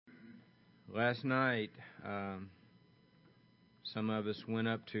Last night, some of us went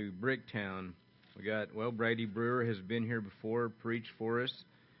up to Bricktown. Brady Brewer has been here before, preached for us.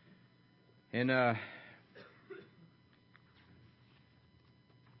 And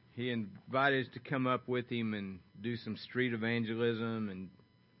he invited us to come up with him and do some street evangelism, and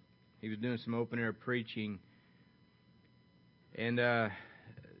he was doing some open-air preaching. And,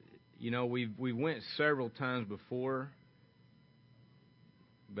 we went several times before,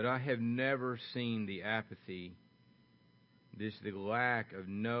 but I have never seen the apathy, the lack of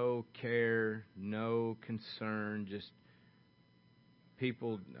no care, no concern, just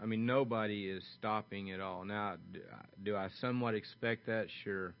people. Nobody is stopping at all. Now, do I somewhat expect that?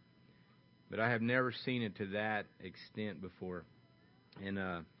 Sure. But I have never seen it to that extent before.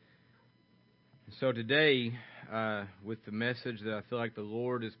 And so today, with the message that I feel like the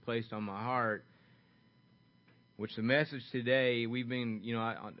Lord has placed on my heart, which the message today, we've been,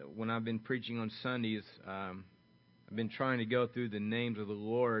 when I've been preaching on Sundays, I've been trying to go through the names of the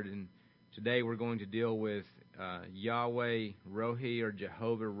Lord, and today we're going to deal with Yahweh Rohi, or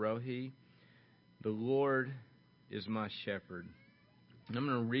Jehovah Rohi. The Lord is my shepherd. And I'm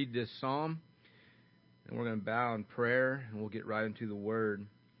going to read this psalm, and we're going to bow in prayer, and we'll get right into the Word.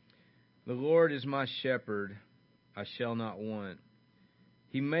 The Lord is my shepherd, I shall not want.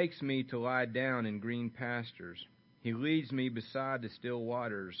 He makes me to lie down in green pastures. He leads me beside the still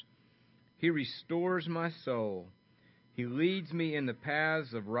waters. He restores my soul. He leads me in the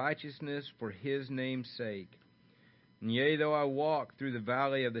paths of righteousness for His name's sake. And yea, though I walk through the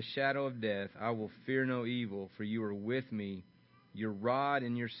valley of the shadow of death, I will fear no evil, for You are with me. Your rod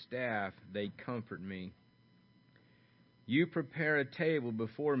and Your staff, they comfort me. You prepare a table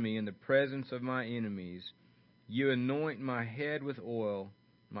before me in the presence of my enemies. You anoint my head with oil.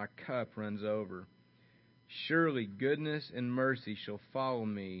 My cup runs over. Surely goodness and mercy shall follow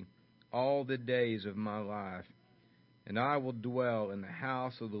me all the days of my life, and I will dwell in the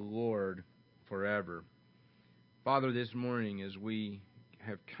house of the Lord forever. Father, this morning as we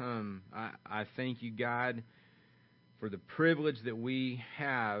have come, I thank You, God, for the privilege that we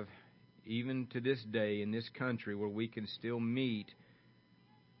have, even to this day in this country, where we can still meet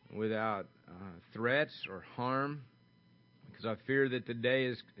without threats or harm, because I fear that the day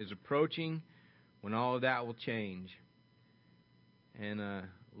is approaching when all of that will change. And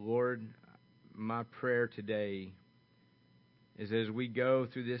Lord, my prayer today is, as we go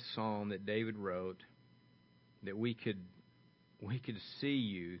through this psalm that David wrote, that we could see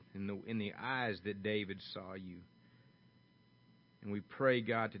You in the eyes that David saw You. And we pray,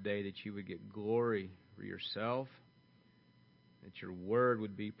 God, today that You would get glory for Yourself, that Your word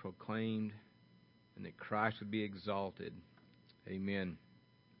would be proclaimed, and that Christ would be exalted. Amen.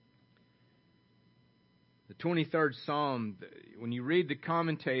 The 23rd Psalm, when you read the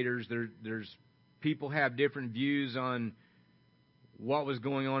commentators, there's people have different views on what was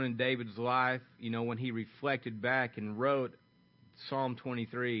going on in David's life, when he reflected back and wrote Psalm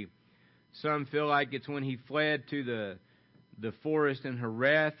 23. Some feel like it's when he fled to the forest in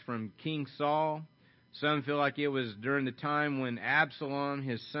Hereth from King Saul. Some feel like it was during the time when Absalom,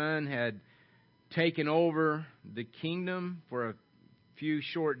 his son, had taken over the kingdom for a few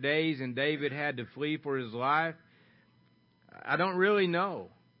short days and David had to flee for his life. I don't really know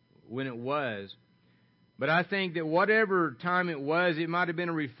when it was, but I think that whatever time it was, it might have been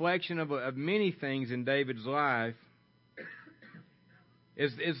a reflection of many things in David's life.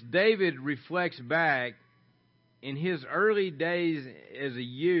 As David reflects back, in his early days as a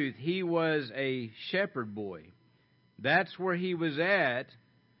youth, he was a shepherd boy. That's where he was at.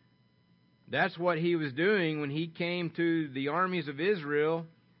 That's what he was doing when he came to the armies of Israel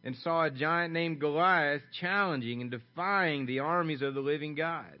and saw a giant named Goliath challenging and defying the armies of the living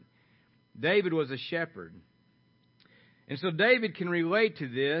God. David was a shepherd. And so David can relate to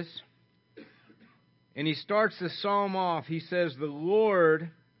this. And he starts the psalm off. He says, "The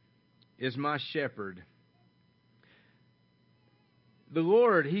Lord is my shepherd." The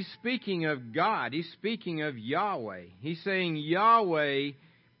Lord, he's speaking of God. He's speaking of Yahweh. He's saying, Yahweh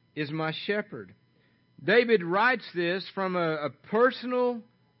is my shepherd. David writes this from a personal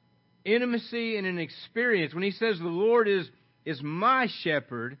intimacy and an experience. When he says the Lord is my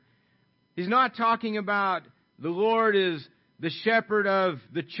shepherd, he's not talking about the Lord is the shepherd of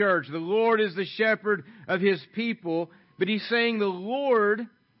the church. The Lord is the shepherd of His people. But he's saying the Lord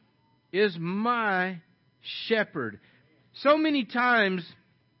is my shepherd. So many times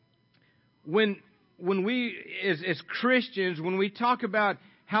when we, as Christians, when we talk about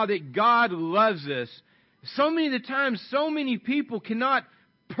how that God loves us, so many of the times, so many people cannot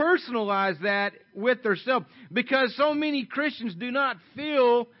personalize that with themselves, because so many Christians do not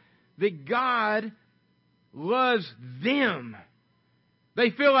feel that God loves them.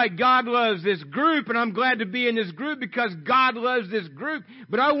 They feel like God loves this group, and I'm glad to be in this group because God loves this group.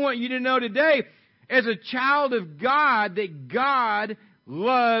 But I want you to know today, as a child of God, that God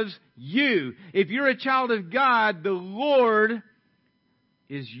loves you. If you're a child of God, the Lord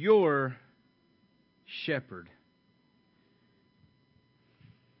is your shepherd.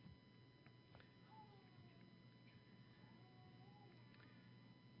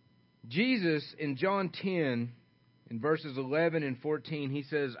 Jesus, in John 10, in verses 11 and 14, He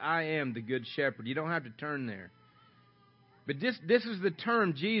says, I am the good shepherd. You don't have to turn there. But this is the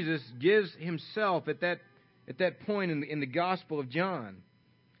term Jesus gives Himself at that point in the Gospel of John.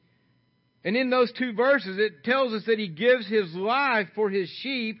 And in those two verses, it tells us that He gives His life for His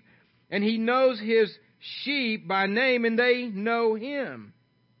sheep, and He knows His sheep by name, and they know Him.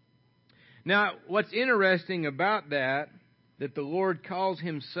 Now, what's interesting about that the Lord calls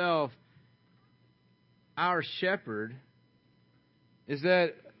Himself our shepherd, is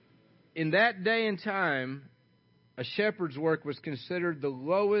that in that day and time, a shepherd's work was considered the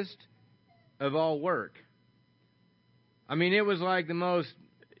lowest of all work. I mean, it was like the most,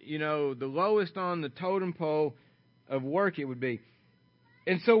 the lowest on the totem pole of work it would be.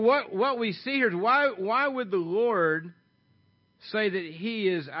 And so what we see here is why would the Lord say that He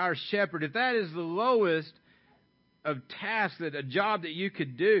is our shepherd? If that is the lowest of tasks, that a job that you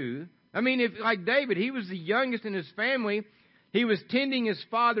could do. I mean, if like David, he was the youngest in his family, he was tending his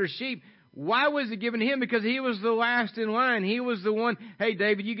father's sheep. Why was it given to him? Because he was the last in line. He was the one, hey,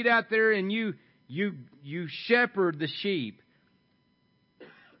 David, you get out there and you shepherd the sheep.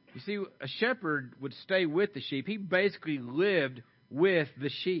 You see, a shepherd would stay with the sheep. He basically lived with the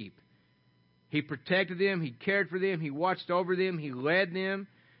sheep. He protected them. He cared for them. He watched over them. He led them.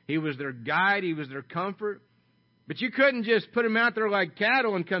 He was their guide. He was their comfort. But you couldn't just put them out there like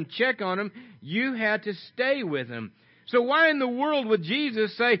cattle and come check on them. You had to stay with them. So why in the world would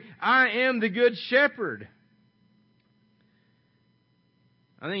Jesus say, I am the good shepherd?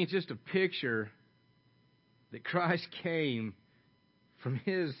 I think it's just a picture that Christ came from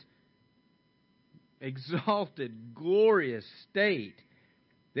His exalted, glorious state,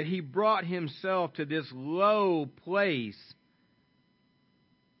 that He brought Himself to this low place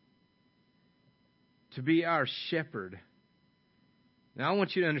to be our shepherd. Now I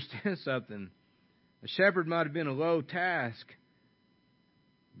want you to understand something. A shepherd might have been a low task,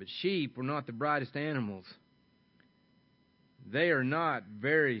 but sheep were not the brightest animals. They are not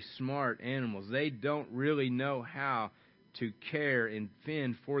very smart animals. They don't really know how to care and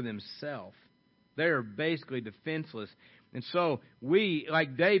fend for themselves. They are basically defenseless. And so we,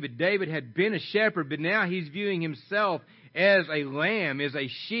 like David had been a shepherd, but now he's viewing himself as a lamb, as a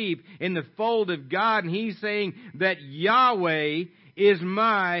sheep in the fold of God. And he's saying that Yahweh is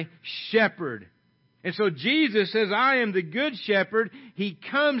my shepherd. And so Jesus says, I am the good shepherd. He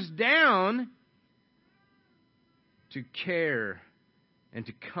comes down to care and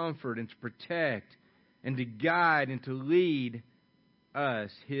to comfort and to protect and to guide and to lead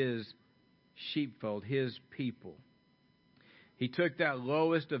us, His sheepfold, His people. He took that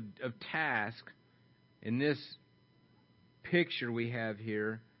lowest of tasks in this picture we have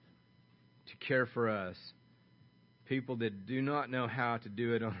here to care for us. People that do not know how to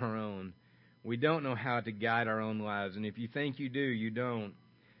do it on our own. We don't know how to guide our own lives. And if you think you do, you don't.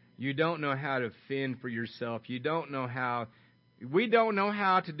 You don't know how to fend for yourself. We don't know how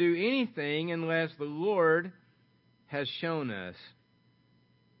to do anything unless the Lord has shown us.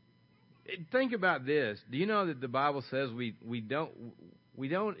 Think about this. Do you know that the Bible says we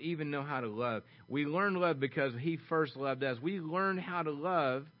don't even know how to love? We learn love because He first loved us. We learn how to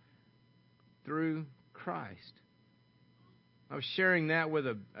love through Christ. I was sharing that with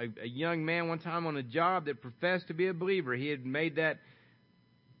a young man one time on a job that professed to be a believer. He had made that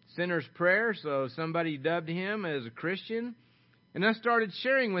sinner's prayer, so somebody dubbed him as a Christian. And I started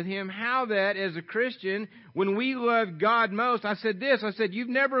sharing with him how that, as a Christian, when we love God most, I said, you've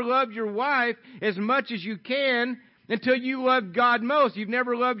never loved your wife as much as you can until you love God most. You've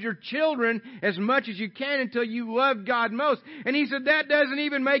never loved your children as much as you can until you love God most. And he said, that doesn't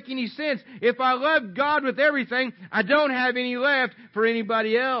even make any sense. If I love God with everything, I don't have any left for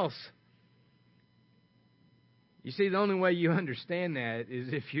anybody else. You see, the only way you understand that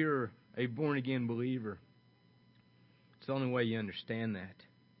is if you're a born-again believer. It's the only way you understand that.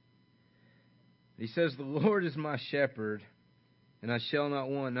 He says, the Lord is my shepherd, and I shall not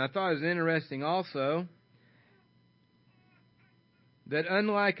want. And I thought it was interesting also that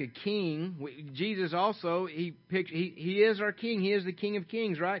unlike a king, Jesus also, he is our king. He is the King of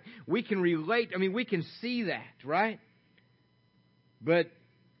Kings, right? We can relate. We can see that, right? But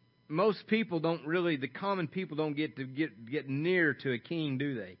most people don't really, the common people don't get near to a king,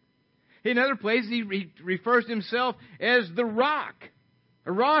 do they? In other places, he refers to himself as the rock.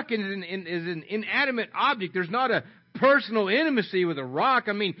 A rock is an inanimate object. There's not a personal intimacy with a rock.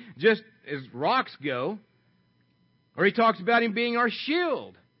 I mean, just as rocks go. Or he talks about him being our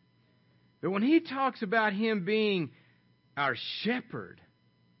shield. But when he talks about him being our shepherd,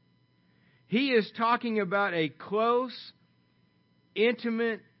 he is talking about a close,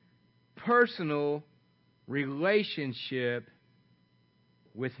 intimate, personal relationship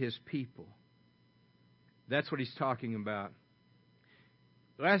with his people. That's what he's talking about.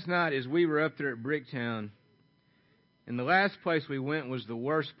 Last night, as we were up there at Bricktown, and the last place we went was the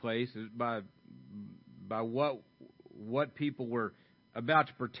worst place by what people were about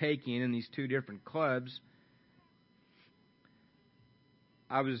to partake in these two different clubs.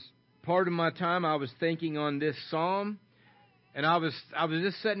 Part of my time I was thinking on this psalm, and I was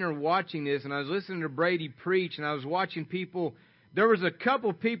just sitting there watching this, and I was listening to Brady preach, and I was watching people. There was a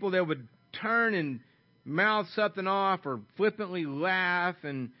couple people that would turn and mouth something off or flippantly laugh,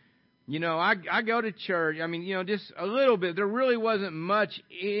 and I go to church. I mean, just a little bit. There really wasn't much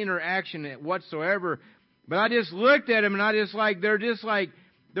interaction whatsoever. But I just looked at them, and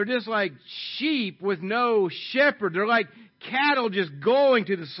they're just like sheep with no shepherd. They're like cattle just going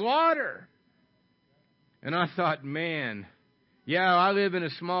to the slaughter. And I thought, man, yeah, I live in a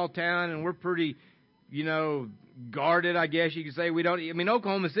small town, and we're pretty, guarded, I guess you could say.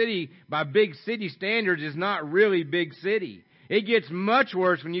 Oklahoma City, by big city standards, is not really big city. It gets much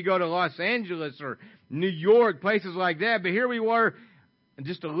worse when you go to Los Angeles or New York, places like that. But here we were,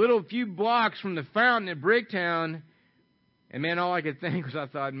 just a few blocks from the fountain at Bricktown. And man, all I could think was, I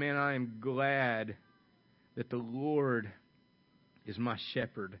thought, man, I am glad that the Lord is my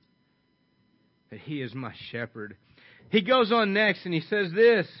shepherd. That He is my shepherd. He goes on next and he says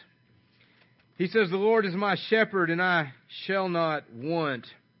this. He says, the Lord is my shepherd and I shall not want.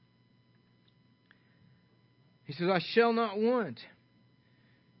 He says, I shall not want.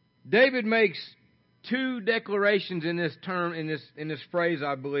 David makes two declarations in this term, in this phrase,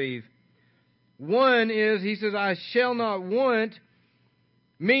 I believe. One is, he says, I shall not want,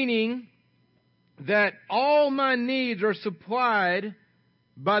 meaning that all my needs are supplied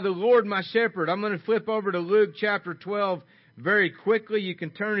by the Lord my shepherd. I'm going to flip over to Luke chapter 12 very quickly. You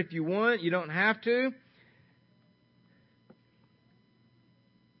can turn if you want. You don't have to.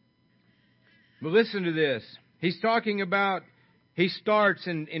 But listen to this. He's talking about, he starts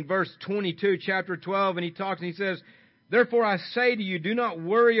in verse 22, chapter 12, and he says, therefore I say to you, do not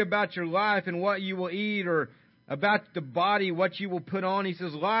worry about your life and what you will eat, or about the body, what you will put on. He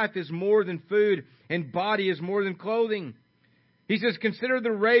says, life is more than food, and body is more than clothing. He says, consider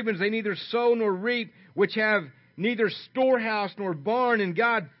the ravens, they neither sow nor reap, which have neither storehouse nor barn, and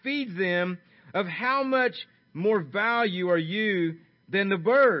God feeds them. Of how much more value are you than the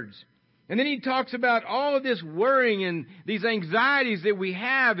birds? And then he talks about all of this worrying and these anxieties that we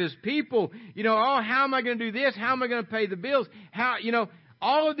have as people. How am I going to do this? How am I going to pay the bills?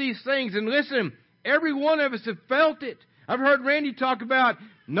 All of these things. And listen, every one of us have felt it. I've heard Randy talk about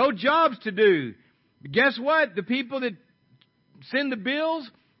no jobs to do. But guess what? The people that send the bills,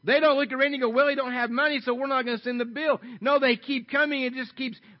 they don't look at Randy and go, well, he don't have money, so we're not going to send the bill. No, they keep coming. It just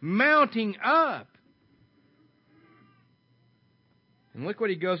keeps mounting up. And look what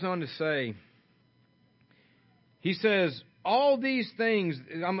he goes on to say. He says, all these things,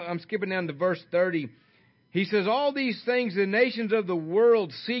 I'm skipping down to verse 30. He says, all these things the nations of the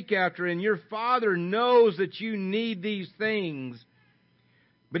world seek after, and your Father knows that you need these things.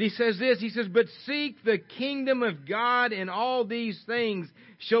 But he says this, he says, but seek the kingdom of God, and all these things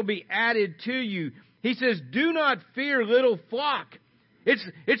shall be added to you. He says, do not fear, little flock.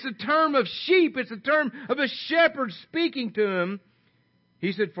 It's a term of sheep. It's a term of a shepherd speaking to him.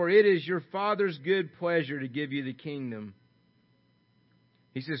 He said, for it is your Father's good pleasure to give you the kingdom.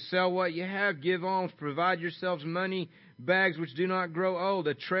 He says, sell what you have, give alms, provide yourselves money, bags which do not grow old,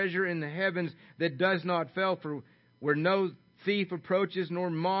 a treasure in the heavens that does not fail, for where no thief approaches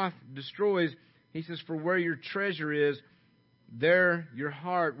nor moth destroys. He says, for where your treasure is, there your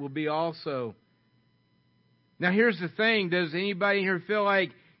heart will be also. Now here's the thing. Does anybody here feel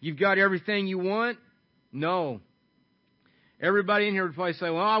like you've got everything you want? No. Everybody in here would probably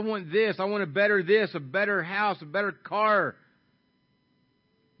say, well, I want this. I want a better house, a better car.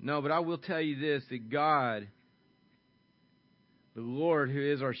 No, but I will tell you this, that God, the Lord who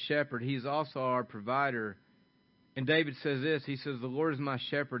is our shepherd, He's also our provider. And David says this, he says, the Lord is my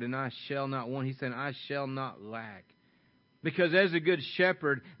shepherd and I shall not want. He said, I shall not lack. Because as a good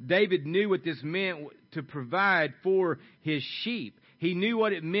shepherd, David knew what this meant to provide for his sheep. He knew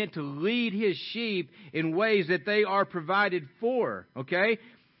what it meant to lead His sheep in ways that they are provided for. Okay?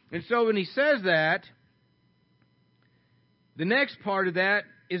 And so when He says that, the next part of that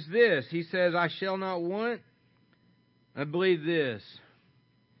is this. He says, I shall not want. I believe this.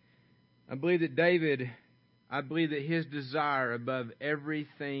 I believe that David, I believe that his desire above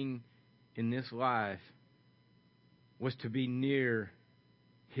everything in this life was to be near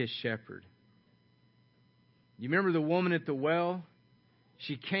his shepherd. You remember the woman at the well?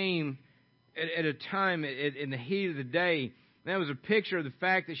 She came at a time in the heat of the day. That was a picture of the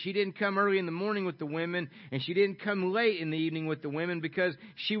fact that she didn't come early in the morning with the women, and she didn't come late in the evening with the women, because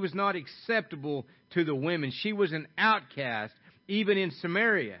she was not acceptable to the women. She was an outcast, even in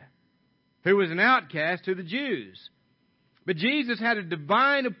Samaria, who was an outcast to the Jews. But Jesus had a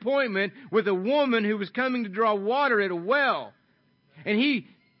divine appointment with a woman who was coming to draw water at a well. And he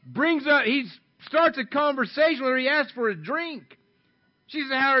starts a conversation with her. He asks for a drink. She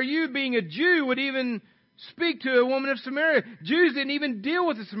says, how are you, being a Jew, would even speak to a woman of Samaria? Jews didn't even deal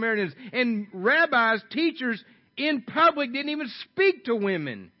with the Samaritans. And rabbis, teachers in public didn't even speak to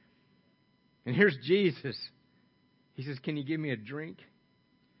women. And here's Jesus. He says, can you give me a drink?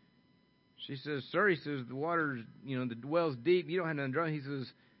 She says, sir, he says, the water's, the well's deep. You don't have nothing to drink. He says,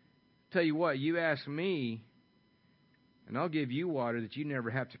 tell you what, you ask me, and I'll give you water that you never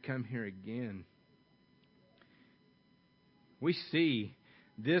have to come here again. We see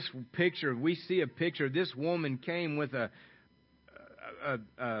this picture. We see a picture. This woman came with what's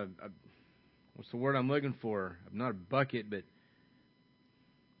the word I'm looking for? Not a bucket, but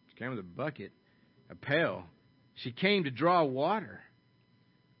she came with a bucket, a pail. She came to draw water.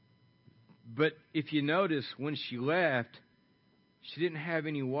 But if you notice, when she left, she didn't have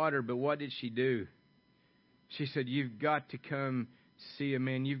any water, but what did she do? She said, you've got to come see a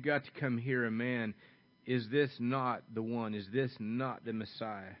man. You've got to come hear a man. Is this not the one? Is this not the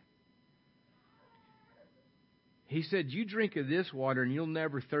Messiah? He said, you drink of this water and you'll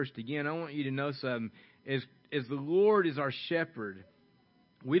never thirst again. I want you to know something. As the Lord is our shepherd,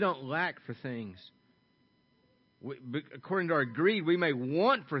 we don't lack for things. According to our greed, we may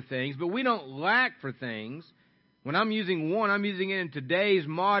want for things, but we don't lack for things. When I'm using want, I'm using it in today's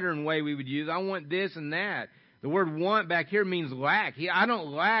modern way we would use. I want this and that. The word want back here means lack. I don't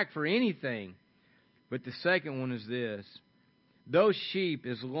lack for anything. But the second one is this. Those sheep,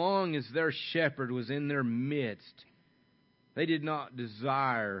 as long as their shepherd was in their midst, they did not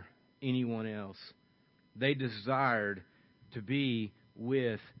desire anyone else. They desired to be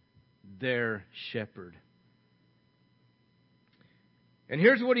with their shepherd. And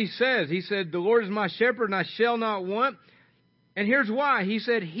here's what he says. He said, the Lord is my shepherd and I shall not want. And here's why. He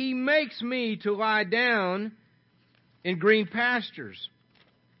said, He makes me to lie down in green pastures.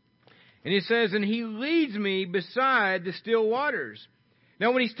 And he says, and He leads me beside the still waters.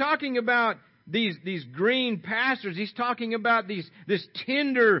 Now when he's talking about these green pastures, he's talking about this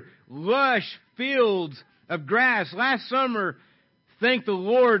tender, lush fields of grass. Last summer, thank the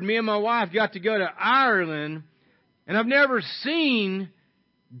Lord, me and my wife got to go to Ireland. And I've never seen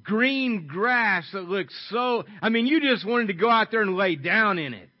green grass that looks so... you just wanted to go out there and lay down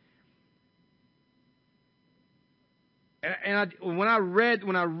in it. And when I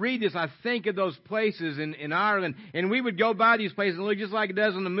read this, I think of those places in Ireland. And we would go by these places and look just like it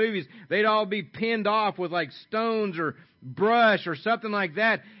does in the movies. They'd all be pinned off with like stones or brush or something like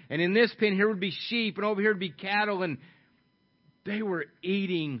that. And in this pen here would be sheep, and over here would be cattle. And they were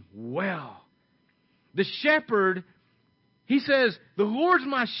eating well. The shepherd... He says, the Lord's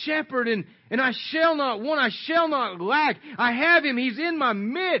my shepherd and I shall not want, I shall not lack. I have Him. He's in my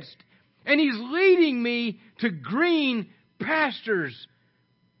midst. And He's leading me to green pastures.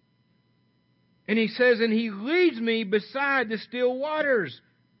 And He says, and He leads me beside the still waters.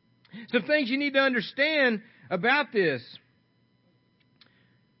 Some things you need to understand about this.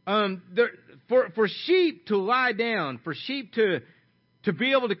 For sheep to lie down, for sheep to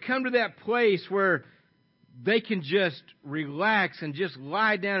be able to come to that place where they can just relax and just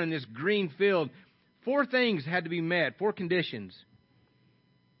lie down in this green field. 4 things had to be met, 4 conditions.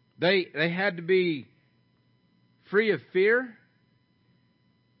 They had to be free of fear.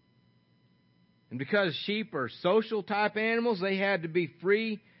 And because sheep are social type animals, they had to be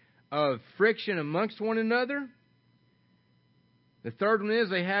free of friction amongst one another. The third one is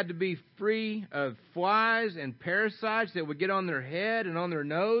they had to be free of flies and parasites that would get on their head and on their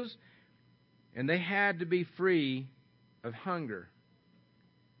nose. And they had to be free of hunger.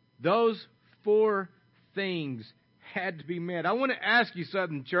 Those 4 things had to be met. I want to ask you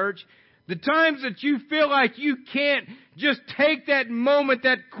something, church. The times that you feel like you can't just take that moment,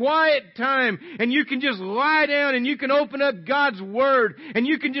 that quiet time, and you can just lie down and you can open up God's Word and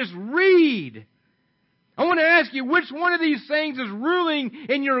you can just read. I want to ask you, which one of these things is ruling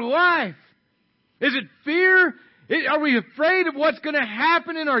in your life? Is it fear? Are we afraid of what's going to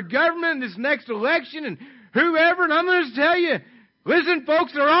happen in our government in this next election and whoever? And I'm going to tell you, listen,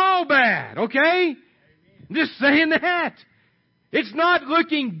 folks, they're all bad, okay? I'm just saying that. It's not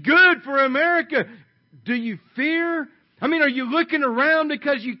looking good for America. Do you fear? I mean, are you looking around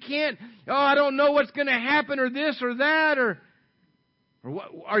because you can't, I don't know what's going to happen or this or that, or what,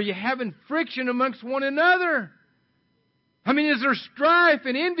 are you having friction amongst one another? I mean, is there strife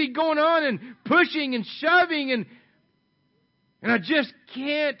and envy going on and pushing and shoving and I just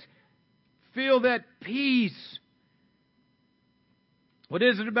can't feel that peace. What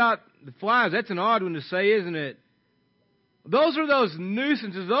is it about the flies? That's an odd one to say, isn't it? Those are those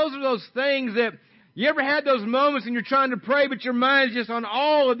nuisances. Those are those things that you ever had those moments and you're trying to pray, but your mind is just on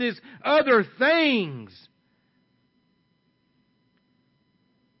all of these other things.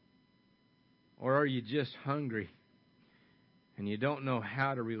 Or are you just hungry and you don't know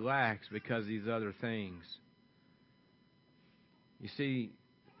how to relax because of these other things? You see,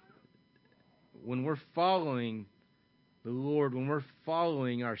 when we're following the Lord, when we're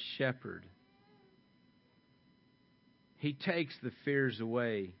following our shepherd, He takes the fears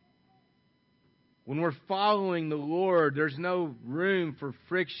away. When we're following the Lord, there's no room for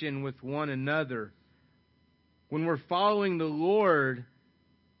friction with one another. When we're following the Lord,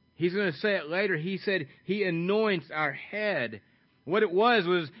 He's going to say it later, He said He anoints our head. What it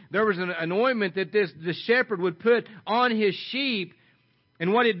was there was an ointment that the shepherd would put on his sheep,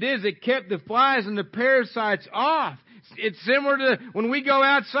 and what it did is it kept the flies and the parasites off. It's similar to when we go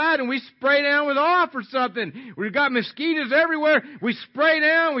outside and we spray down with off or something. We've got mosquitoes everywhere. We spray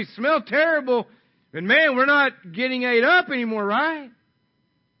down, we smell terrible, and man, we're not getting ate up anymore, right?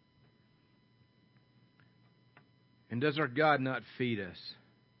 And does our God not feed us?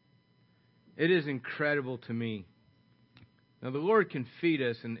 It is incredible to me. Now, the Lord can feed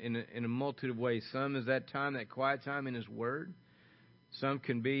us in a multitude of ways. Some is that time, that quiet time in His Word. Some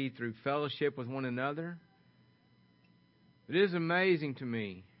can be through fellowship with one another. It is amazing to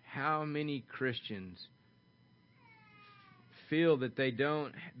me how many Christians feel that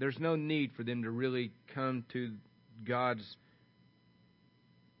there's no need for them to really come to God's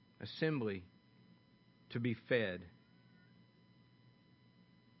assembly to be fed.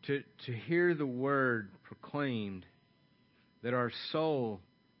 To hear the Word proclaimed, that our soul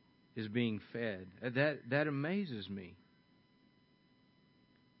is being fed. That amazes me.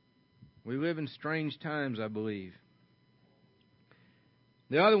 We live in strange times, I believe.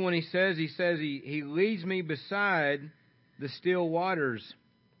 The other one he says he leads me beside the still waters,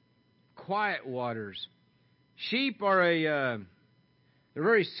 quiet waters. Sheep are they're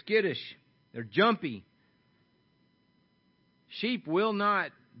very skittish. They're jumpy. Sheep will not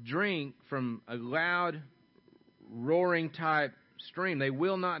drink from a loud, roaring type stream. They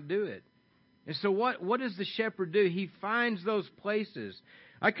will not do it. And so what does the shepherd do? He finds those places.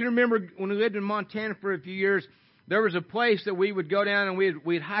 I can remember when we lived in Montana for a few years, there was a place that we would go down and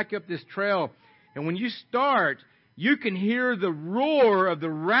we'd hike up this trail. And when you start, you can hear the roar of the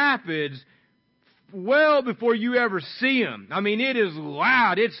rapids well before you ever see them. I mean, it is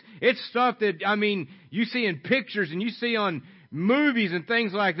loud. It's stuff that, you see in pictures and you see on movies and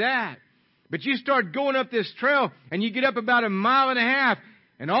things like that. But you start going up this trail and you get up about 1.5 miles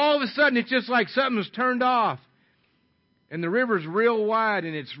and all of a sudden it's just like something's turned off. And the river's real wide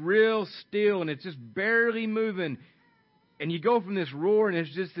and it's real still and it's just barely moving. And you go from this roar and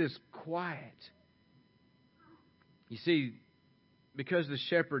it's just this quiet. You see, because the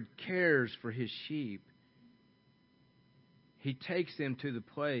shepherd cares for his sheep, he takes them to the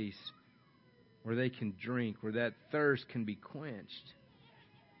place where they can drink, where that thirst can be quenched.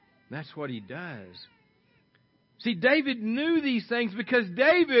 That's what he does. See, David knew these things because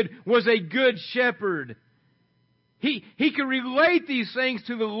David was a good shepherd. He could relate these things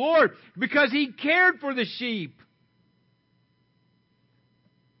to the Lord because he cared for the sheep.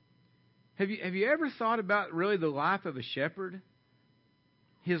 Have you ever thought about really the life of a shepherd?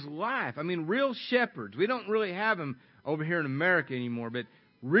 His life. Real shepherds. We don't really have them over here in America anymore, but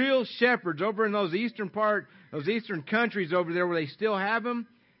real shepherds over in those eastern countries over there where they still have them,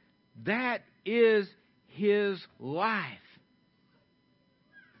 that is his life.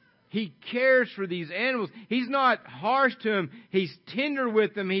 He cares for these animals. He's not harsh to them. He's tender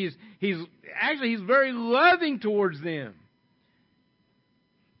with them. He's very loving towards them.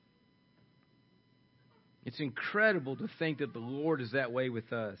 It's incredible to think that the Lord is that way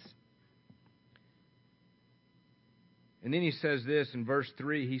with us. And then he says this in verse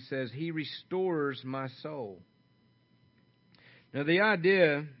 3. He says, He restores my soul. Now the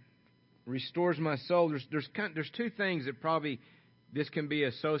idea, restores my soul, there's two things that probably this can be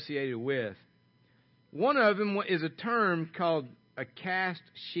associated with. One of them is a term called a cast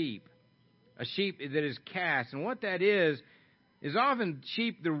sheep. A sheep that is cast. And what that is often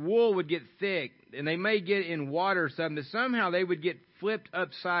sheep, their wool would get thick, and they may get in water or something, but somehow they would get flipped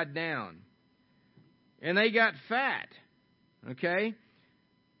upside down. And they got fat. Okay?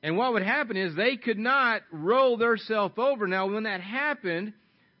 And what would happen is they could not roll themselves over. Now, when that happened,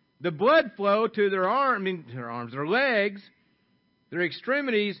 the blood flow to their legs, their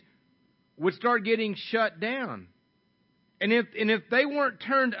extremities would start getting shut down. And if they weren't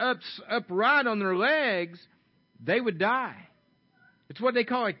turned upright on their legs, they would die. It's what they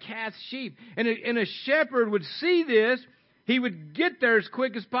call a cast sheep. And a shepherd would see this. He would get there as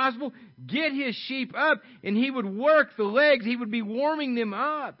quick as possible, get his sheep up, and he would work the legs. He would be warming them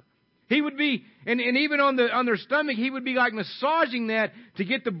up. He would be, and even on their stomach, he would be like massaging that to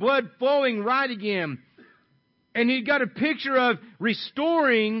get the blood flowing right again. And he got a picture of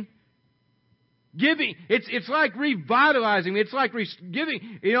restoring, giving. It's like revitalizing. It's like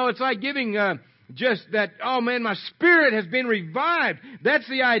giving. It's like giving just that. Oh man, my spirit has been revived. That's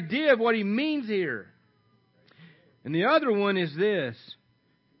the idea of what he means here. And the other one is this.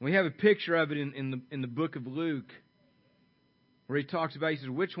 We have a picture of it in the book of Luke, where he talks about. He says,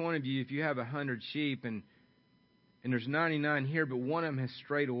 "Which one of you, if you have 100 sheep and there's 99 here, but one of them has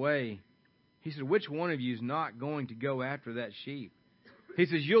strayed away?" He said, "Which one of you is not going to go after that sheep?" He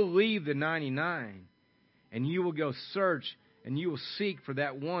says, "You'll leave the 99, and you will go search, and you will seek for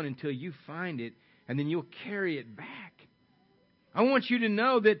that one until you find it, and then you'll carry it back." I want you to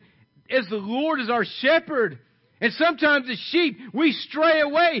know that as the Lord is our shepherd, and sometimes as sheep, we stray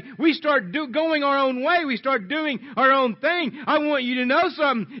away. We start going our own way. We start doing our own thing. I want you to know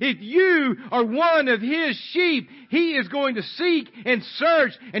something. If you are one of His sheep, He is going to seek and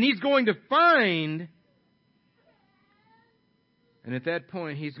search, and He's going to find. And at that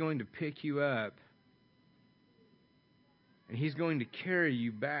point, He's going to pick you up. And He's going to carry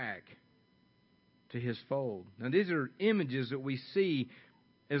you back to His fold. Now, these are images that we see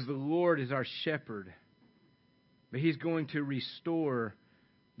as the Lord is our shepherd. But He's going to restore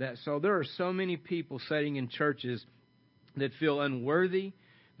that soul. There are so many people sitting in churches that feel unworthy.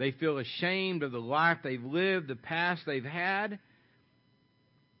 They feel ashamed of the life they've lived, the past they've had.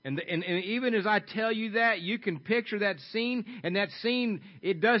 And even as I tell you that, you can picture that scene. And that scene,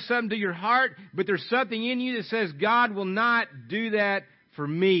 it does something to your heart. But there's something in you that says, God will not do that for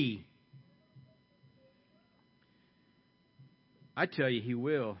me. I tell you, He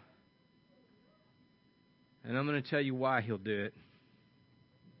will. And I'm going to tell you why He'll do it.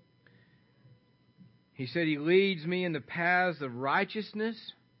 He said He leads me in the paths of righteousness.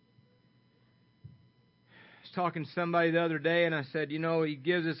 I was talking to somebody the other day, and I said, He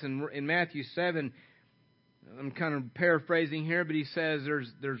gives us in Matthew 7, I'm kind of paraphrasing here, but He says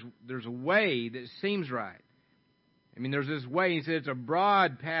there's a way that seems right. I mean, there's this way. He said it's a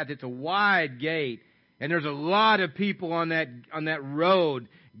broad path, it's a wide gate, and there's a lot of people on that road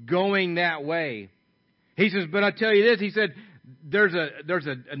going that way. He says, but I tell you this, He said, there's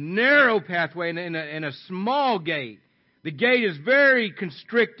a narrow pathway and a small gate. The gate is very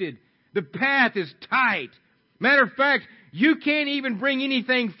constricted. The path is tight. Matter of fact, you can't even bring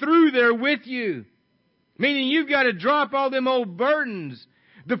anything through there with you. Meaning you've got to drop all them old burdens.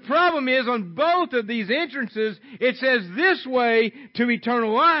 The problem is on both of these entrances, it says this way to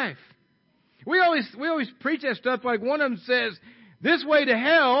eternal life. We always preach that stuff like one of them says, this way to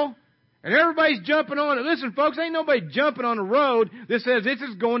hell. And everybody's jumping on it. Listen, folks, ain't nobody jumping on a road that says this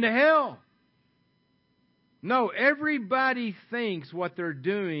is going to hell. No, everybody thinks what they're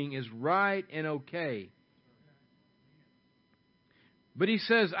doing is right and okay. But He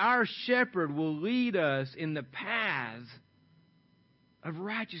says our shepherd will lead us in the paths of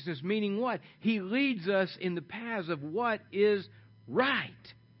righteousness. Meaning what? He leads us in the paths of what is right.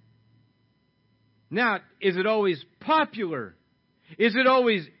 Now, is it always popular? Is it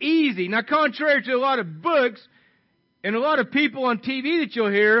always easy? Now, contrary to a lot of books and a lot of people on TV that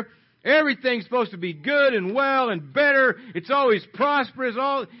you'll hear, everything's supposed to be good and well and better. It's always prosperous,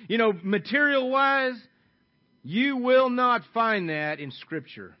 material-wise. You will not find that in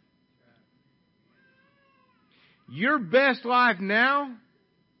Scripture. Your best life now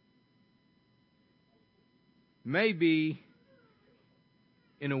may be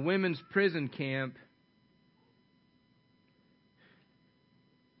in a women's prison camp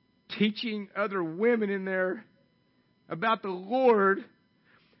teaching other women in there about the Lord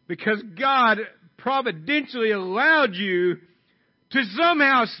because God providentially allowed you to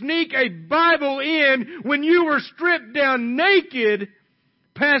somehow sneak a Bible in when you were stripped down naked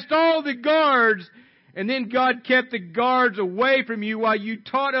past all the guards, and then God kept the guards away from you while you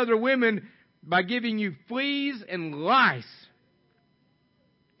taught other women by giving you fleas and lice.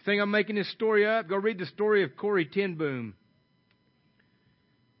 Think I'm making this story up? Go read the story of Corrie ten Boom.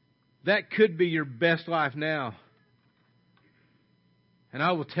 That could be your best life now. And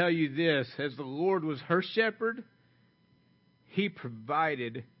I will tell you this, as the Lord was her shepherd, He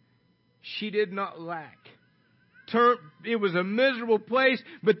provided. She did not lack. It was a miserable place,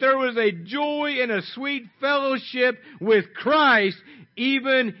 but there was a joy and a sweet fellowship with Christ,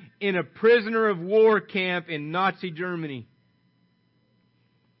 even in a prisoner of war camp in Nazi Germany.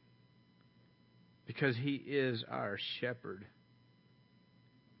 Because He is our shepherd.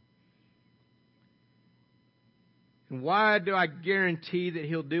 And why do I guarantee that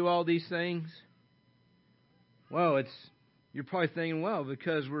He'll do all these things? Well, you're probably thinking, well,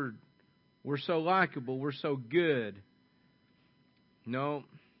 because we're so likable, we're so good. No.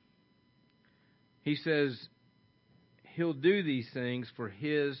 He says He'll do these things for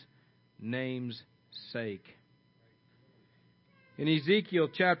His name's sake. In Ezekiel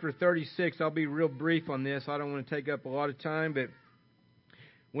chapter 36, I'll be real brief on this. I don't want to take up a lot of time, but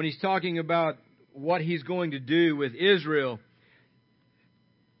when He's talking about what He's going to do with Israel,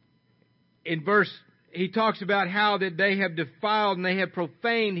 He talks about how that they have defiled and they have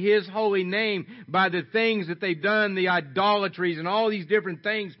profaned His holy name by the things that they've done, the idolatries and all these different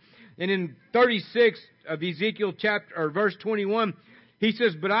things. And in 36 of Ezekiel verse 21, He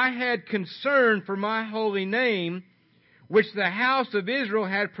says, "But I had concern for my holy name, which the house of Israel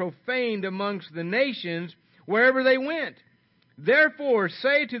had profaned amongst the nations wherever they went. Therefore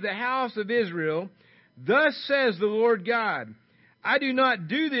say to the house of Israel, Thus says the Lord God, I do not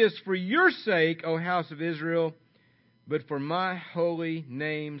do this for your sake, O house of Israel, but for my holy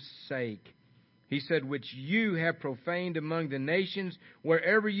name's sake. He said, which you have profaned among the nations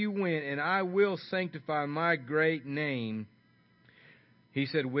wherever you went, and I will sanctify my great name. He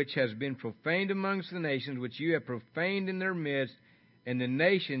said, which has been profaned amongst the nations, which you have profaned in their midst, and the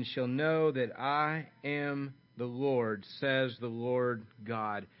nations shall know that I am the Lord, says the Lord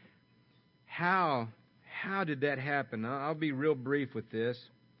God." How did that happen? I'll be real brief with this,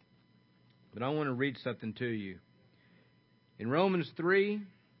 but I want to read something to you. In Romans 3,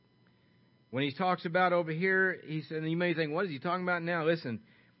 when he talks about over here, he said, and you may think, what is he talking about now? Listen,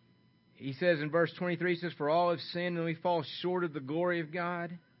 he says in verse 23, he says, "For all have sinned and we fall short of the glory of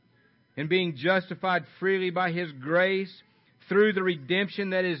God, and being justified freely by His grace through the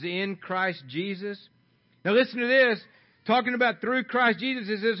redemption that is in Christ Jesus." Now listen to this. Talking about through Christ Jesus,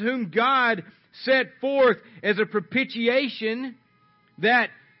 it says, "Whom God set forth as a propitiation,"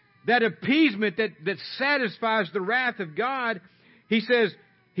 that appeasement that satisfies the wrath of God. He says,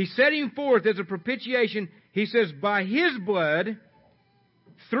 He set Him forth as a propitiation, He says, by His blood,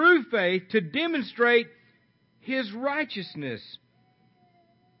 through faith, to demonstrate His righteousness.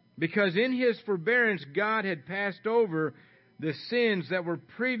 Because in His forbearance, God had passed over the sins that were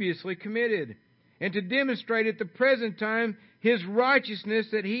previously committed, and to demonstrate at the present time His righteousness,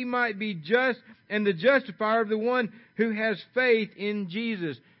 that He might be just and the justifier of the one who has faith in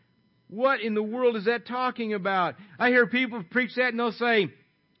Jesus. What in the world is that talking about? I hear people preach that and they'll say,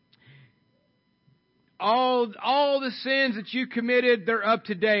 all the sins that you committed, they're up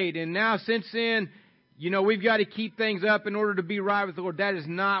to date. And now since then, we've got to keep things up in order to be right with the Lord. That is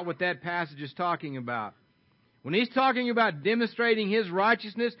not what that passage is talking about. When he's talking about demonstrating His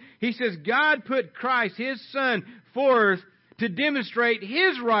righteousness, he says God put Christ, His Son, forth to demonstrate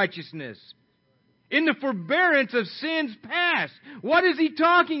His righteousness in the forbearance of sins past. What is he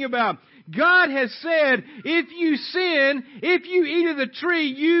talking about? God has said, if you sin, if you eat of the tree,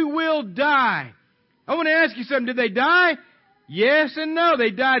 you will die. I want to ask you something. Did they die? Yes and no.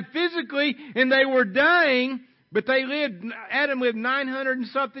 They died physically and they were dying, but Adam lived 900 and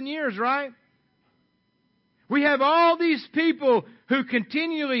something years, right? We have all these people who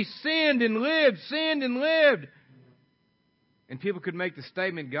continually sinned and lived. And people could make the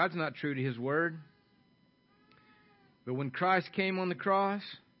statement, God's not true to His word. But when Christ came on the cross,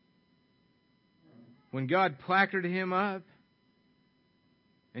 when God placarded Him up,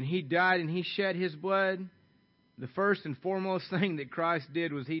 and He died and He shed His blood, the first and foremost thing that Christ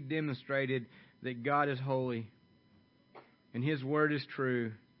did was He demonstrated that God is holy, and His word is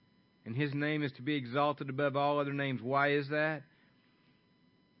true, and His name is to be exalted above all other names. Why is that?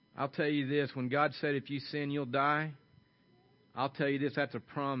 I'll tell you this. When God said, if you sin, you'll die, I'll tell you this. That's a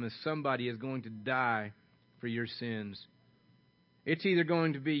promise. Somebody is going to die for your sins. It's either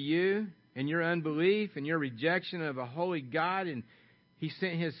going to be you and your unbelief and your rejection of a holy God, and He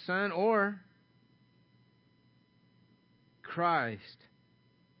sent His Son, or Christ,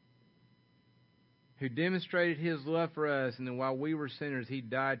 who demonstrated His love for us, and then while we were sinners, He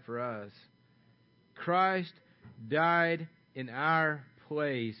died for us. Christ died in our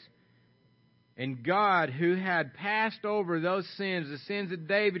place. And God, who had passed over those sins, the sins that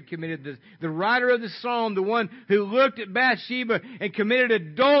David committed, the writer of the psalm, the one who looked at Bathsheba and committed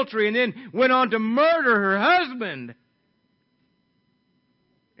adultery and then went on to murder her husband.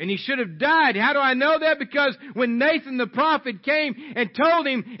 And he should have died. How do I know that? Because when Nathan the prophet came and told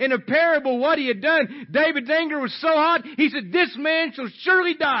him in a parable what he had done, David's anger was so hot, he said, "This man shall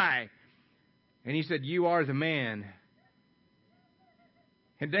surely die." And he said, "You are the man."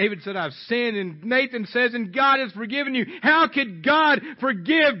 And David said, "I've sinned." And Nathan says, "And God has forgiven you." How could God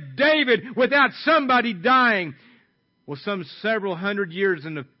forgive David without somebody dying? Well, some several hundred years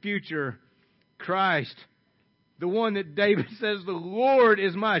in the future, Christ, the one that David says, "The Lord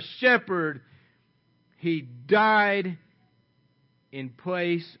is my shepherd," He died in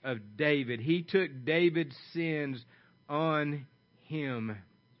place of David. He took David's sins on Him.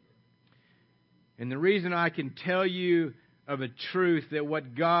 And the reason I can tell you of a truth that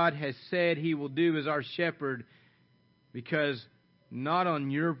what God has said He will do as our shepherd, because not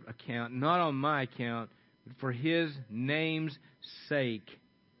on your account, not on my account, but for His name's sake,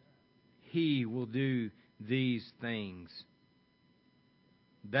 He will do these things.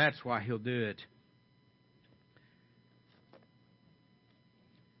 That's why He'll do it.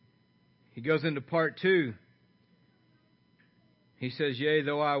 He goes into part 2. He says, "Yea,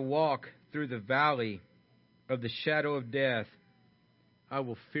 though I walk through the valley of the shadow of death, I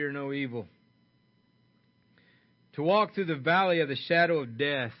will fear no evil." To walk through the valley of the shadow of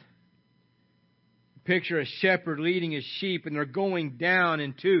death. Picture a shepherd leading his sheep, and they're going down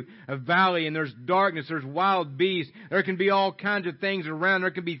into a valley, and there's darkness, there's wild beasts, there can be all kinds of things around,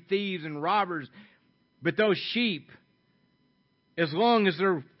 there can be thieves and robbers. But those sheep, as long as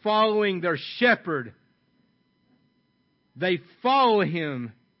they're following their shepherd, they follow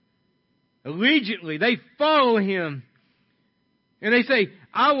Him. Allegiantly, they follow Him. And they say,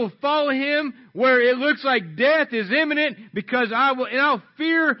 "I will follow Him where it looks like death is imminent, because I'll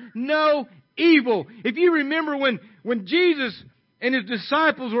fear no evil." If you remember when Jesus and His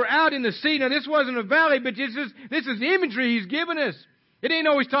disciples were out in the sea, now this wasn't a valley, but this is imagery He's given us. It ain't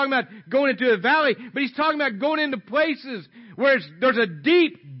always talking about going into a valley, but He's talking about going into places where there's a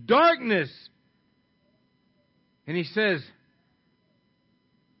deep darkness. And He says,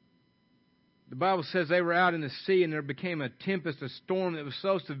 the Bible says they were out in the sea, and there became a tempest, a storm that was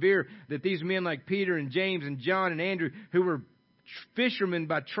so severe that these men like Peter and James and John and Andrew, who were fishermen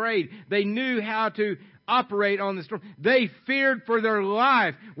by trade, they knew how to operate on the storm. They feared for their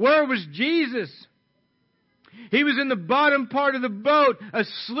life. Where was Jesus? He was in the bottom part of the boat,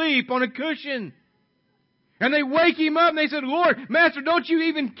 asleep on a cushion. And they wake Him up and they said, "Lord, Master, don't you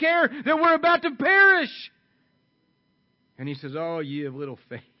even care that we're about to perish?" And He says, "Oh, ye of little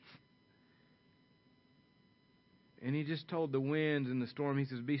faith." And He just told the winds and the storm, He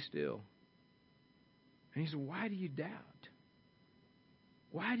says, "Be still." And He said, "Why do you doubt?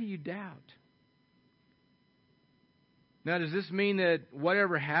 Why do you doubt?" Now, does this mean that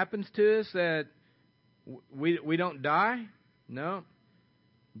whatever happens to us, that we don't die? No.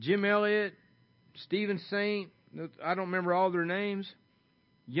 Jim Elliott, Stephen Saint, I don't remember all their names.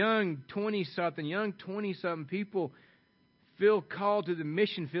 Young 20-something people feel called to the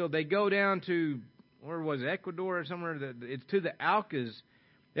mission field. They go down to, where was it, Ecuador or somewhere? It's to the Aucas.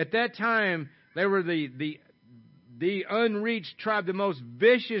 At that time, they were the unreached tribe, the most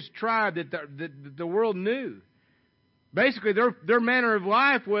vicious tribe that the world knew. Basically, their manner of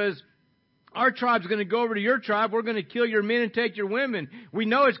life was, our tribe's going to go over to your tribe. We're going to kill your men and take your women. We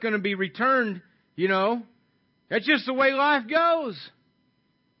know it's going to be returned, you know. That's just the way life goes.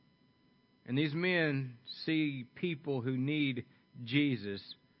 And these men see people who need Jesus.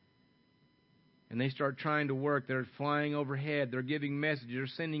 And they start trying to work. They're flying overhead. They're giving messages. They're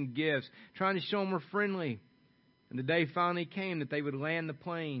sending gifts. Trying to show them we're friendly. And the day finally came that they would land the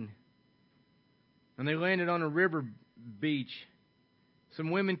plane. And they landed on a river beach. Some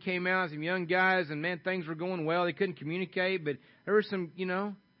women came out, some young guys, and man, things were going well. They couldn't communicate, but there were some, you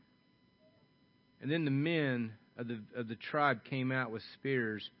know. And then the men of the tribe came out with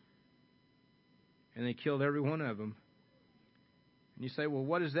spears. And they killed every one of them. And you say, well,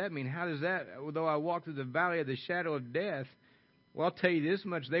 what does that mean? How does that? Although I walk through the valley of the shadow of death, well, I'll tell you this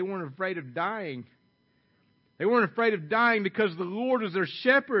much. They weren't afraid of dying. They weren't afraid of dying because the Lord was their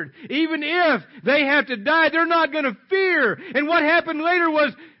shepherd. Even if they have to die, they're not going to fear. And what happened later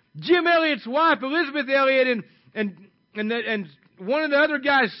was Jim Elliot's wife, Elizabeth Elliot, and one of the other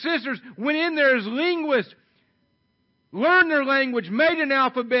guy's sisters went in there as linguists, learned their language, made an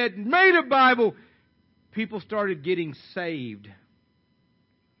alphabet, made a Bible. People started getting saved.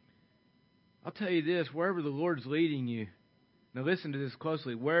 I'll tell you this, wherever the Lord's leading you, now listen to this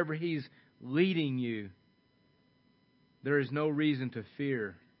closely, wherever He's leading you, there is no reason to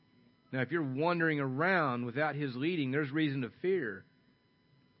fear. Now, if you're wandering around without His leading, there's reason to fear.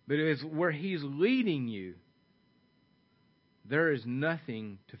 But it's where He's leading you, there is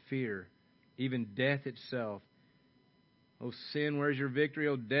nothing to fear, even death itself. Oh, sin, where's your victory?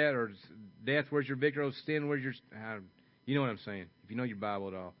 Oh, death, or death, where's your victory? Oh, sin, where's your... You know what I'm saying, if you know your Bible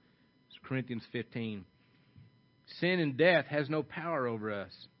at all. It's Corinthians 15. Sin and death has no power over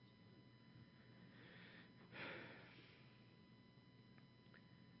us.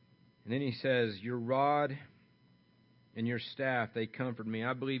 And then he says, your rod and your staff, they comfort me.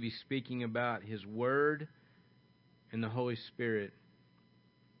 I believe he's speaking about his word and the Holy Spirit.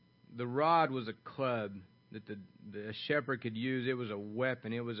 The rod was a club that a shepherd could use. It was a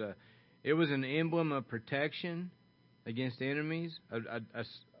weapon. It was an emblem of protection against enemies.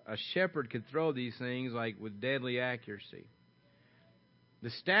 A shepherd could throw these things like with deadly accuracy.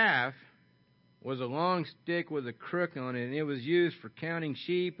 The staff was a long stick with a crook on it, and it was used for counting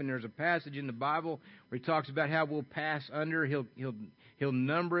sheep. And there's a passage in the Bible where he talks about how we'll pass under. He'll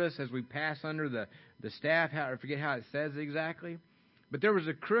number us as we pass under the staff. I forget how it says exactly, but there was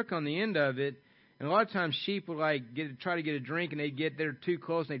a crook on the end of it, and a lot of times sheep would try to get a drink, and they'd get there too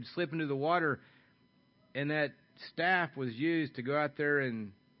close, and they'd slip into the water, and that staff was used to go out there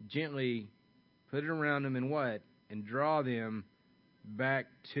and gently put it around them and draw them back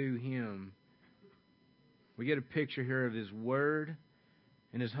to Him. We get a picture here of His Word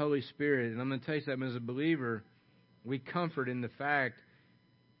and His Holy Spirit. And I'm going to tell you something, as a believer, we comfort in the fact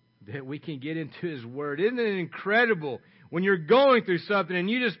that we can get into His Word. Isn't it incredible when you're going through something and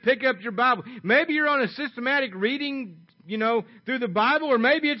you just pick up your Bible? Maybe you're on a systematic reading, through the Bible, or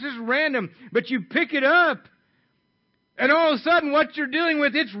maybe it's just random, but you pick it up. And all of a sudden, what you're dealing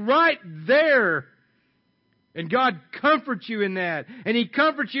with, it's right there. And God comforts you in that. And He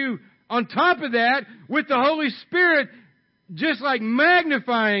comforts you on top of that with the Holy Spirit, just like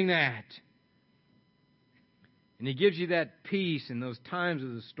magnifying that. And He gives you that peace in those times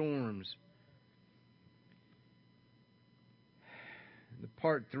of the storms. The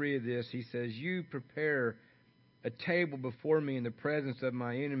part 3 of this, he says, you prepare a table before me in the presence of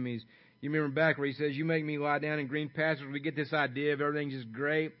my enemies. You remember back where he says, you make me lie down in green pastures. We get this idea of everything's just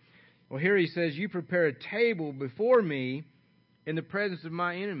great. Well, here he says, you prepare a table before me in the presence of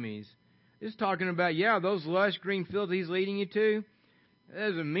my enemies. It's talking about, those lush green fields He's leading you to. That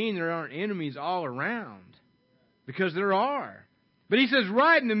doesn't mean there aren't enemies all around, because there are. But he says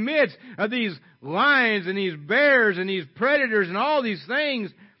right in the midst of these lions and these bears and these predators and all these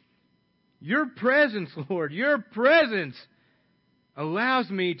things, your presence, Lord, your presence allows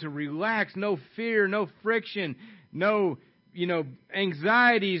me to relax. No fear, no friction, no,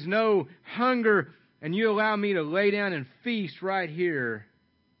 anxieties, no hunger. And you allow me to lay down and feast right here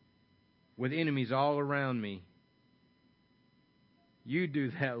with enemies all around me. You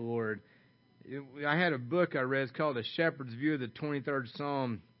do that, Lord. I had a book I read. It's called A Shepherd's View of the 23rd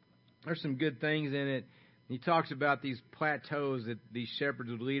Psalm. There's some good things in it. He talks about these plateaus that these shepherds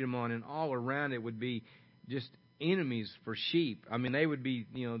would lead them on, and all around it would be just enemies for sheep. I mean, they would be,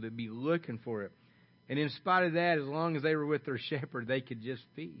 they'd be looking for it. And in spite of that, as long as they were with their shepherd, they could just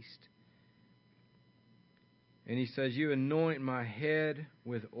feast. And he says, you anoint my head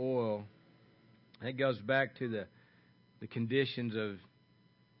with oil. That goes back to the conditions of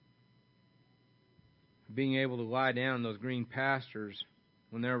being able to lie down in those green pastures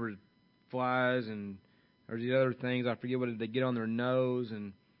when there were flies and there's the other things. I forget what they get on their nose.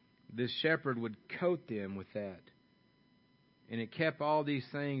 And this shepherd would coat them with that. And it kept all these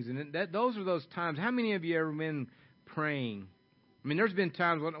things. And those are those times. How many of you ever been praying? I mean, there's been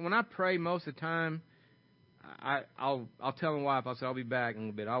times when I pray most of the time, I'll tell my wife, I'll say, I'll be back in a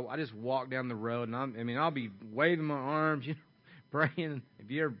little bit. I just walk down the road, and I'll be waving my arms, praying.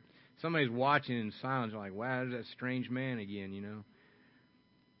 If somebody's watching in silence, you're like, wow, there's that strange man again,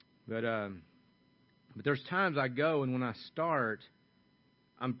 But there's times I go, and when I start,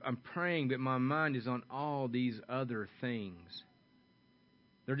 I'm praying, but my mind is on all these other things.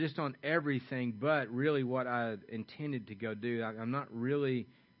 They're just on everything but really what I intended to go do. I'm not really...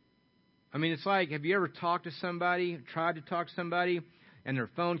 I mean, it's like, have you ever talked to somebody, tried to talk to somebody, and their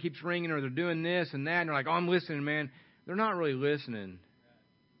phone keeps ringing, or they're doing this and that, and they're like, oh, I'm listening, man. They're not really listening.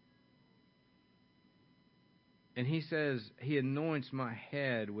 And he says, He anoints my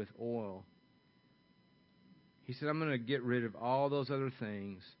head with oil. He said, I'm going to get rid of all those other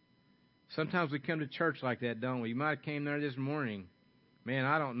things. Sometimes we come to church like that, don't we? You might have came there this morning. Man,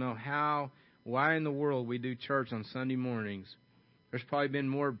 I don't know why in the world we do church on Sunday mornings. There's probably been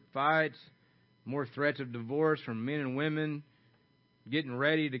more fights, more threats of divorce from men and women getting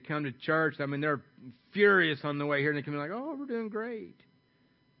ready to come to church. I mean, they're furious on the way here, and they come in like, oh, we're doing great.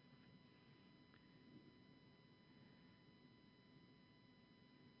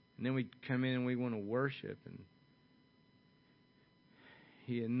 And then we come in and we want to worship, and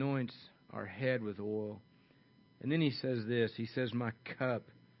He anoints our head with oil. And then He says this. He says, my cup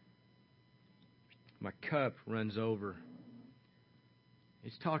runs over.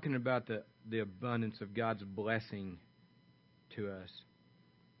 He's talking about the abundance of God's blessing to us.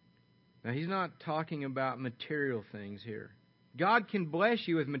 Now, He's not talking about material things here. God can bless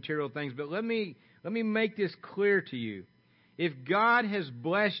you with material things, but let me make this clear to you. If God has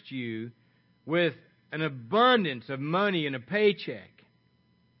blessed you with an abundance of money and a paycheck,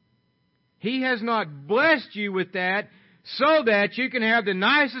 He has not blessed you with that so that you can have the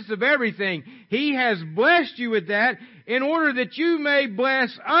nicest of everything. He has blessed you with that in order that you may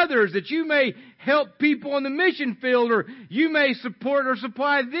bless others, that you may help people on the mission field, or you may support or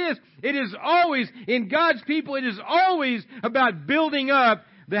supply this. It is always, in God's people, it is always about building up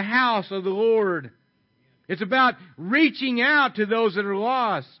the house of the Lord. It's about reaching out to those that are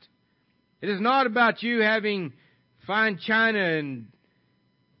lost. It is not about you having fine china and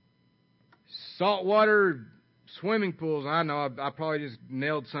saltwater swimming pools. I know I probably just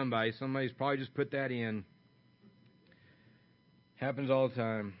nailed somebody. Somebody's probably just put that in. Happens all the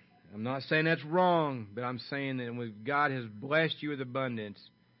time. I'm not saying that's wrong, but I'm saying that when God has blessed you with abundance.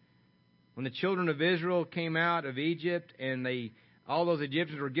 When the children of Israel came out of Egypt and all those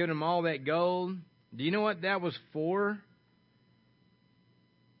Egyptians were giving them all that gold, do you know what that was for?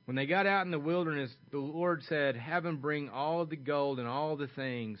 When they got out in the wilderness, the Lord said, have them bring all the gold and all the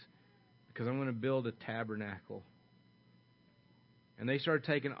things, because I'm going to build a tabernacle. And they started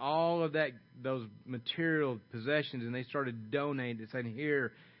taking all of those material possessions, and they started donating, saying,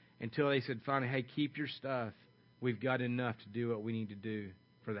 here, until they said, finally, hey, keep your stuff. We've got enough to do what we need to do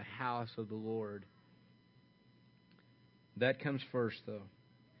for the house of the Lord. That comes first, though.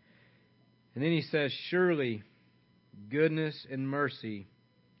 And then He says, surely goodness and mercy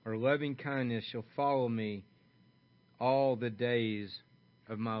or loving kindness shall follow me all the days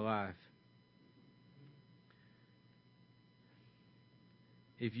of my life.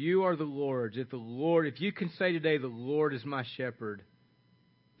 If you are the Lord's, if you can say today, the Lord is my shepherd,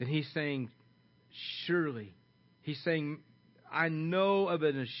 then He's saying, surely. He's saying, I know of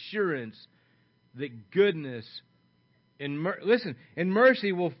an assurance that goodness and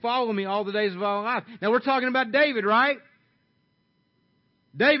mercy will follow me all the days of my life. Now, we're talking about David, right?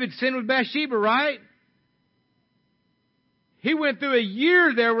 David sinned with Bathsheba, right? He went through a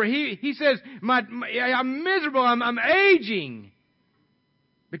year there where he says, I'm miserable, I'm aging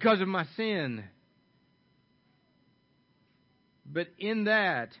because of my sin. But in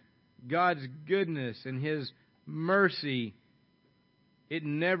that, God's goodness and His mercy, it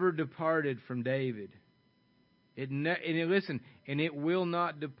never departed from David. And it will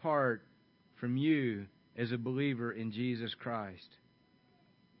not depart from you as a believer in Jesus Christ.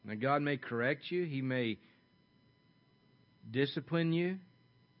 Now, God may correct you. He may discipline you.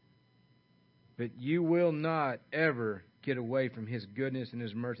 But you will not ever get away from His goodness and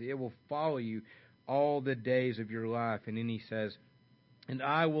His mercy. It will follow you all the days of your life. And then He says, and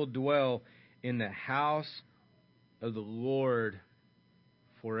I will dwell in the house of the Lord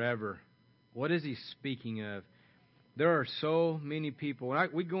forever. What is He speaking of? There are so many people. When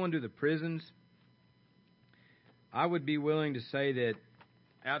we go into the prisons, I would be willing to say that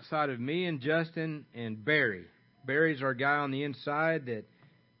outside of me and Justin and Barry's our guy on the inside that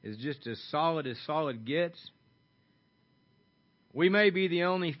is just as solid gets. We may be the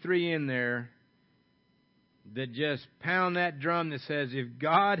only three in there that just pound that drum that says, if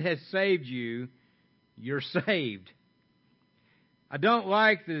God has saved you, you're saved. I don't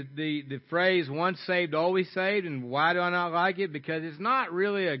like the phrase, once saved, always saved. And why do I not like it? Because it's not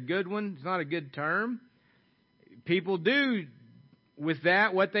really a good one. It's not a good term. People do with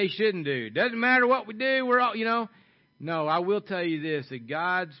that what they shouldn't do. Doesn't matter what we do, we're all, No, I will tell you this, that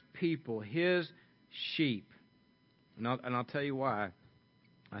God's people, His sheep, and I'll tell you why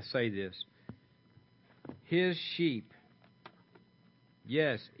I say this. His sheep,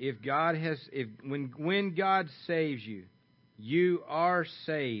 yes, when God saves you, you are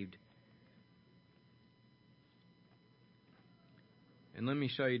saved. And let me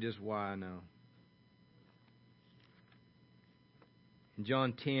show you just why I know. In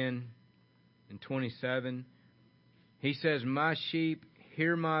John 10 and 27, He says, "My sheep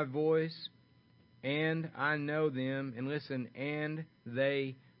hear my voice, and I know them," and listen, "and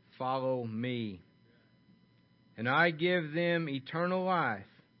they follow me. And I give them eternal life,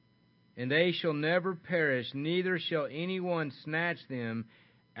 and they shall never perish, neither shall anyone snatch them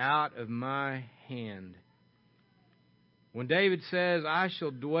out of my hand." When David says, "I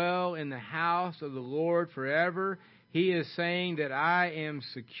shall dwell in the house of the Lord forever," he is saying that I am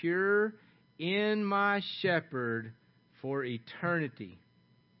secure in my shepherd for eternity.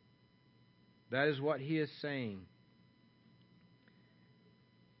 That is what he is saying.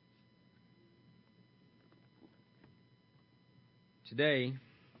 Today,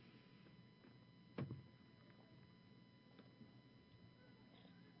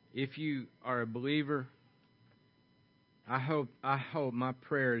 if you are a believer, I hope my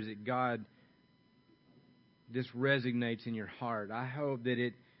prayer is that God, this resonates in your heart. I hope that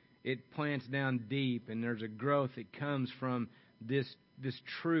it plants down deep and there's a growth that comes from this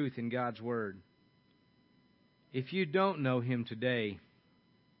truth in God's Word. If you don't know Him today,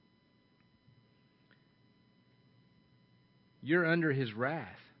 you're under His wrath.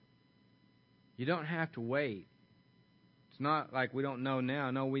 You don't have to wait. It's not like we don't know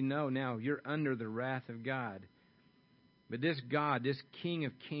now. No, we know now. You're under the wrath of God. But this God, this King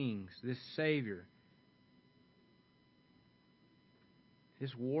of Kings, this Savior,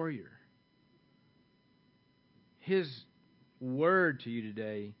 this warrior, His word to you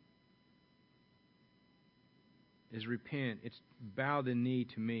today is repent. It's bow the knee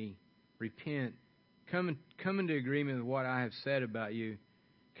to me. Repent. Come into agreement with what I have said about you.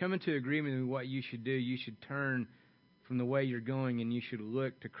 Come into agreement with what you should do. You should turn from the way you're going and you should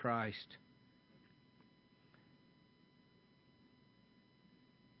look to Christ.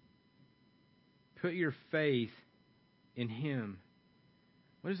 Put your faith in Him.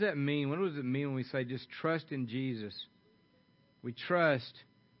 What does that mean? What does it mean when we say just trust in Jesus? We trust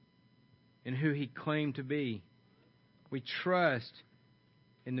in who He claimed to be. We trust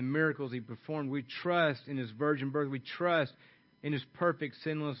in the miracles He performed. We trust in His virgin birth. We trust in His perfect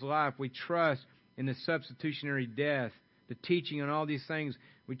sinless life. We trust in the substitutionary death, the teaching on all these things.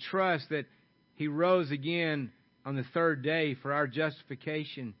 We trust that He rose again on the third day for our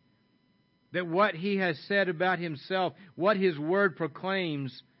justification. That what He has said about Himself, what His Word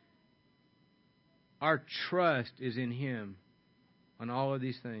proclaims, our trust is in Him on all of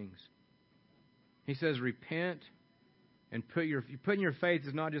these things. He says, repent and putting your faith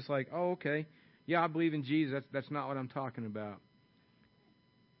is not just like, oh, okay, yeah, I believe in Jesus. That's not what I'm talking about.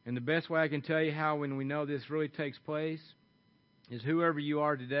 And the best way I can tell you how when we know this really takes place is whoever you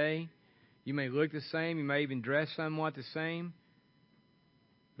are today, you may look the same, you may even dress somewhat the same,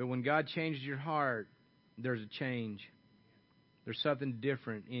 but when God changes your heart, there's a change. There's something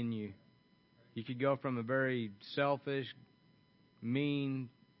different in you. You could go from a very selfish, mean,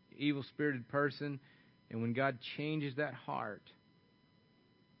 evil-spirited person, and when God changes that heart,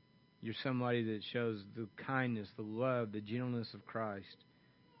 you're somebody that shows the kindness, the love, the gentleness of Christ.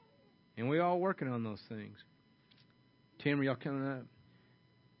 And we're all working on those things. Tim, are y'all coming up?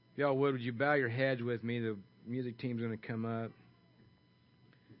 If y'all would you bow your heads with me? The music team's going to come up.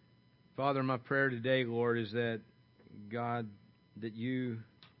 Father, my prayer today, Lord, is that, God, that you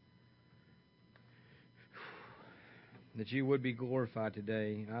would be glorified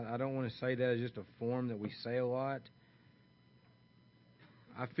today. I don't want to say that as just a form that we say a lot.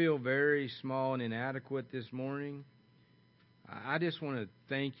 I feel very small and inadequate this morning. I just want to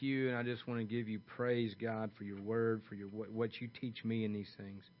thank you, and I just want to give you praise, God, for your word, for what you teach me in these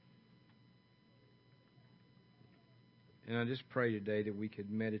things. And I just pray today that we could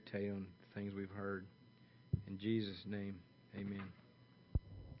meditate on the things we've heard. In Jesus' name, amen.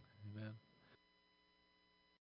 Amen.